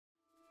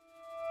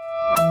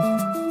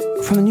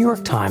From the New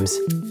York Times,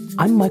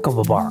 I'm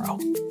Michael Barbaro.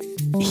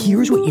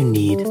 Here's what you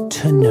need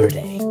to know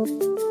today.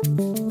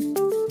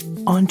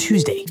 On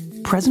Tuesday,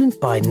 President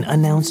Biden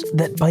announced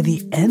that by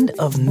the end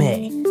of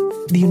May,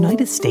 the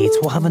United States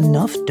will have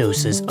enough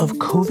doses of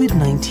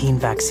COVID-19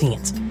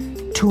 vaccines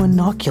to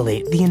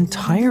inoculate the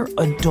entire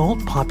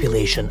adult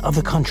population of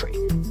the country,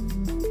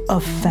 a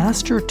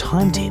faster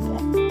timetable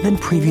than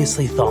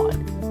previously thought.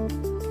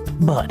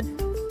 But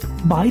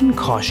Biden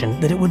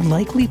cautioned that it would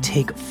likely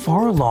take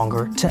far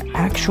longer to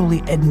actually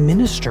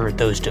administer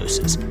those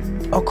doses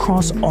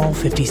across all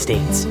 50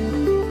 states.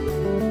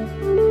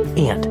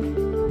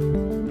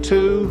 And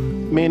too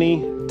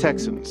many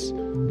Texans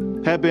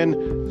have been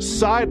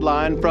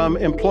sidelined from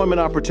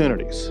employment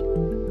opportunities.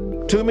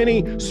 Too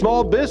many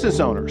small business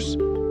owners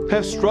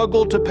have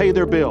struggled to pay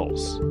their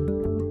bills.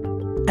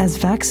 As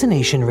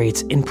vaccination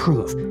rates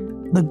improve,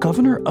 the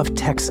governor of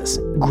Texas,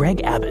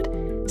 Greg Abbott,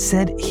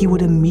 said he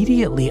would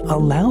immediately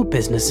allow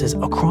businesses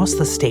across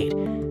the state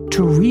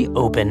to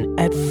reopen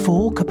at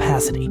full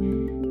capacity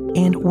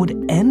and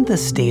would end the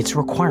state's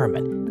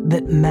requirement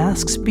that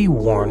masks be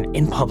worn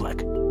in public.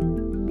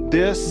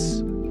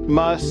 This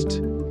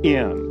must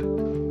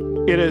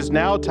end. It is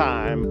now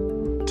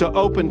time to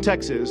open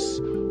Texas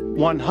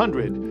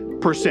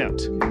 100%.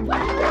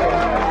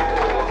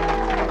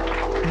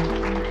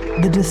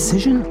 The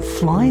decision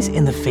flies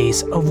in the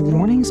face of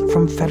warnings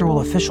from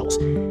federal officials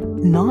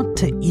not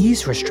to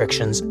ease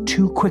restrictions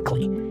too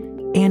quickly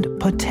and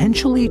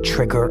potentially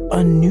trigger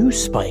a new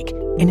spike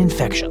in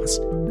infections.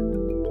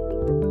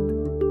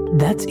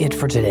 That's it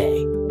for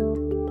today.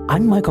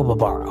 I'm Michael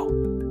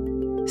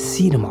Barbaro.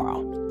 See you tomorrow.